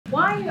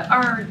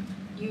are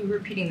you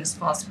repeating this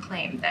false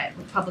claim that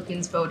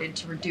Republicans voted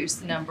to reduce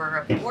the number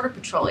of Border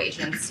Patrol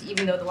agents,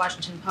 even though the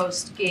Washington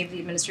Post gave the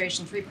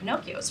administration 3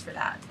 Pinocchios for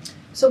that?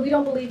 So we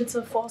don't believe it's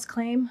a false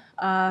claim.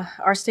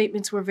 Our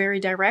statements were very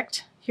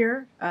direct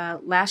here.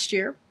 Last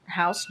year,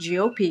 House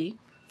GOP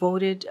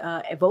voted,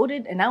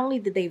 and not only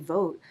did they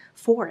vote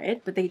for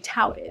it, but they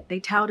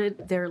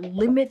touted their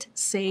Limit,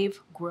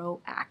 Save,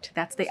 Grow Act.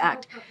 That's the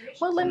act.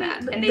 Well,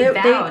 limit, and they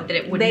vowed that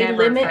it would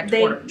never affect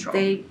Border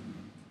Patrol.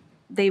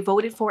 They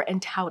voted for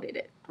and touted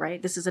it,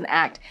 right? This is an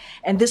act.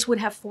 And this would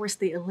have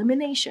forced the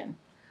elimination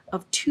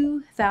of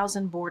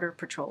 2,000 Border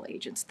Patrol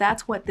agents.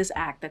 That's what this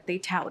act that they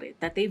touted,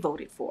 that they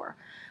voted for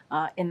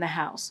in the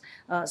House.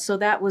 So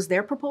that was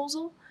their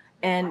proposal.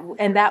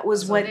 And that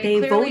was what they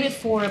voted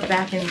for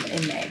back in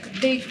May.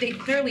 They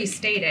clearly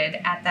stated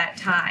at that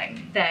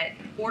time that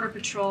Border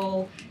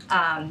Patrol,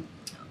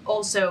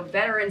 also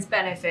veterans'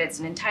 benefits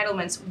and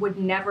entitlements would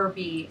never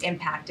be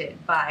impacted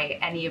by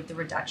any of the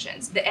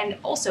reductions. And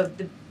also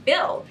the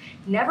bill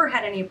never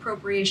had any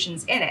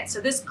appropriations in it. So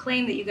this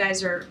claim that you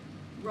guys are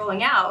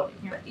rolling out,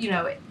 you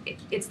know,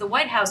 it's the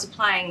White House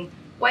applying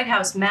White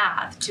House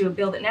math to a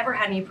bill that never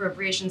had any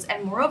appropriations.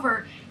 And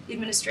moreover, the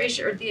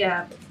administration or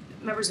the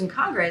members in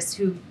Congress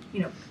who,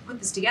 you know, put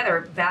this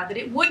together vowed that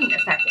it wouldn't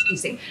affect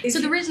these things. So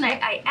the reason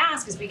I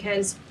ask is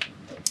because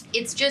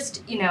it's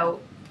just, you know,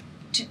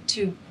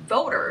 to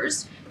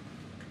voters,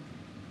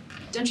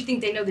 don't you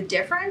think they know the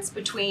difference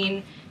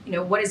between, you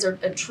know, what is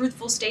a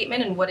truthful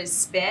statement and what is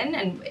spin?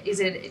 And is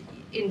it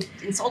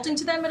insulting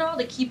to them at all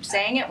to keep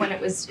saying it when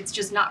it's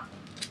just not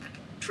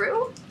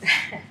true?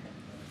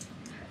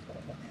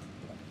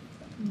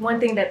 One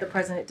thing that the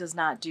president does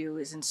not do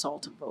is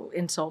insult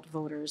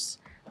voters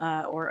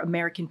or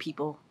American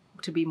people,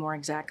 to be more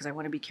exact, because I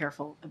want to be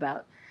careful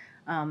about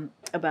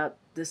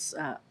this.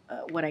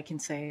 What I can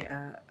say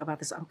about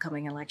this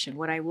upcoming election.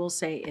 What I will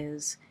say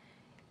is,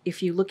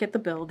 if you look at the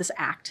bill, this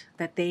act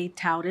that they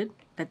touted,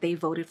 that they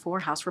voted for,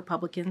 House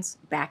Republicans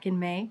back in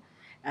May,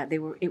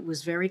 it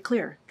was very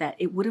clear that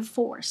it would have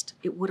forced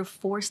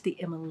the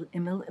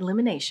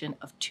elimination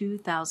of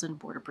 2,000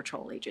 Border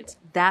Patrol agents.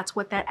 That's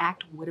what that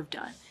act would have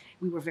done.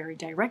 We were very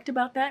direct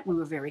about that. We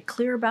were very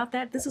clear about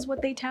that. This is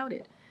what they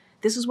touted.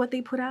 This is what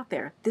they put out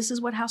there. This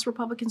is what House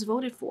Republicans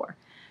voted for.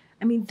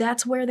 I mean,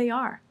 that's where they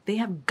are. They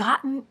have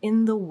gotten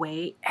in the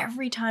way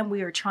every time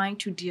we are trying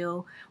to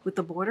deal with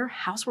the border.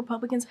 House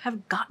Republicans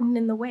have gotten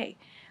in the way.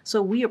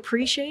 So we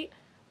appreciate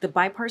the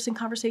bipartisan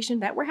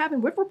conversation that we're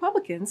having with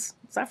Republicans.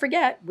 Let's not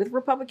forget, with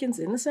Republicans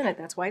in the Senate.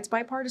 That's why it's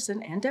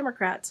bipartisan, and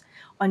Democrats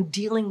on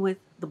dealing with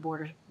the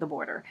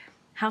border.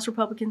 House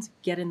Republicans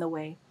get in the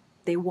way.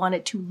 They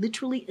wanted to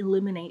literally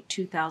eliminate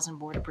 2,000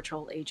 Border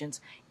Patrol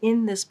agents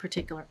in this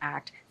particular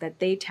act that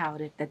they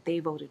touted, that they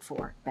voted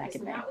for back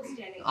in May.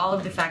 Notwithstanding all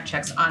of the fact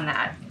checks on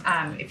that,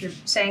 if you're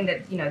saying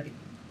that, you know,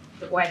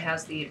 the White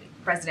House, the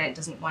president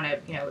doesn't want to,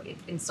 you know,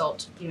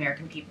 insult the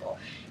American people,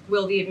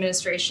 will the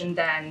administration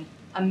then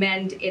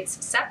amend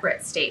its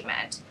separate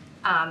statement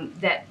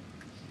that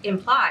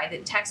imply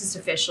that Texas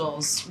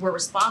officials were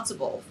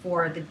responsible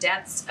for the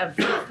deaths of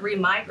 3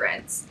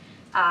 migrants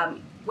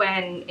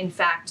when, in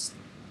fact,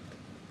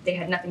 they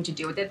had nothing to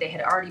do with it? They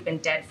had already been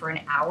dead for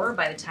an hour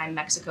by the time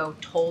Mexico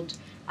told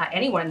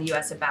anyone in the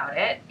U.S. about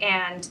it.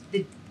 And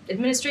the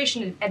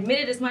administration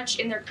admitted as much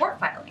in their court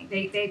filing.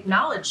 They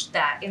acknowledged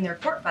that in their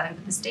court filing,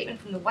 but the statement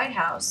from the White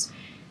House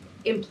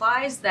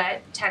implies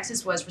that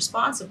Texas was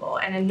responsible.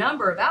 And a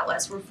number of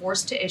outlets were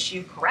forced to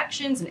issue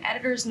corrections and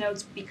editor's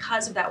notes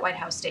because of that White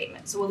House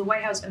statement. So will the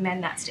White House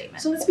amend that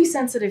statement? So let's be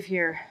sensitive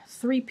here.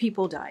 3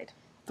 people died.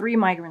 3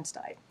 migrants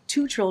died.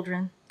 2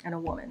 children and a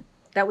woman.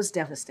 That was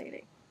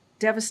devastating.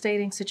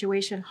 Devastating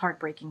situation,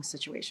 heartbreaking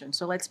situation.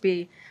 So let's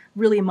be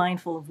really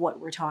mindful of what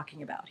we're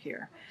talking about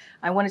here.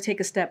 I want to take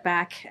a step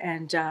back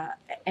and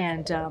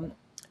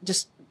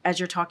just as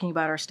you're talking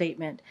about our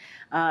statement,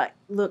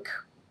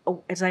 look,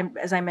 as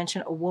I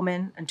mentioned, a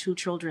woman and 2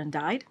 children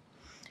died.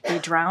 They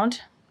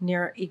drowned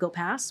near Eagle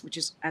Pass, which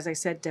is, as I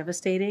said,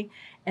 devastating,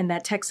 and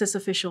that Texas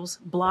officials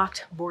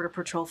blocked Border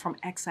Patrol from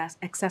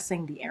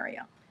accessing the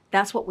area.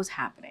 That's what was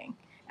happening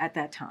at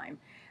that time.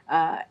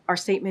 Our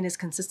statement is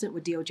consistent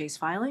with DOJ's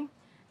filing.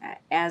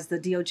 As the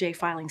DOJ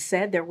filing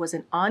said, there was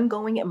an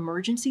ongoing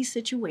emergency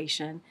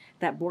situation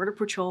that Border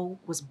Patrol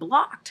was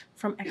blocked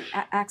from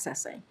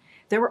accessing.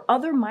 There were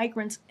other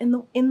migrants in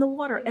the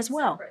water as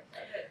well.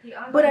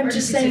 But I'm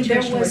just saying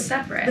there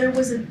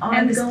was an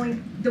ongoing.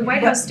 And the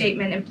White House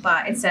statement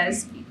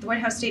the White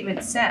House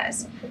statement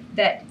says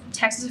that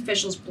Texas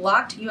officials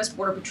blocked U.S.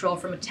 Border Patrol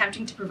from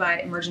attempting to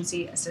provide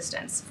emergency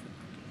assistance.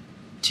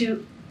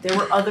 There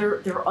were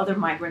other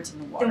migrants in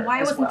the water. Then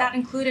why wasn't that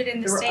included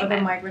in the statement? There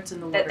were other migrants in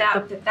the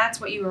water.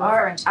 That's what you were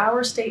referring to.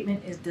 Our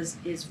statement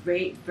is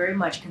very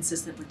much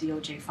consistent with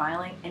DOJ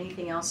filing.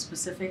 Anything else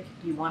specific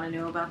you want to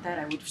know about that,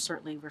 I would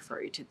certainly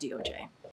refer you to DOJ.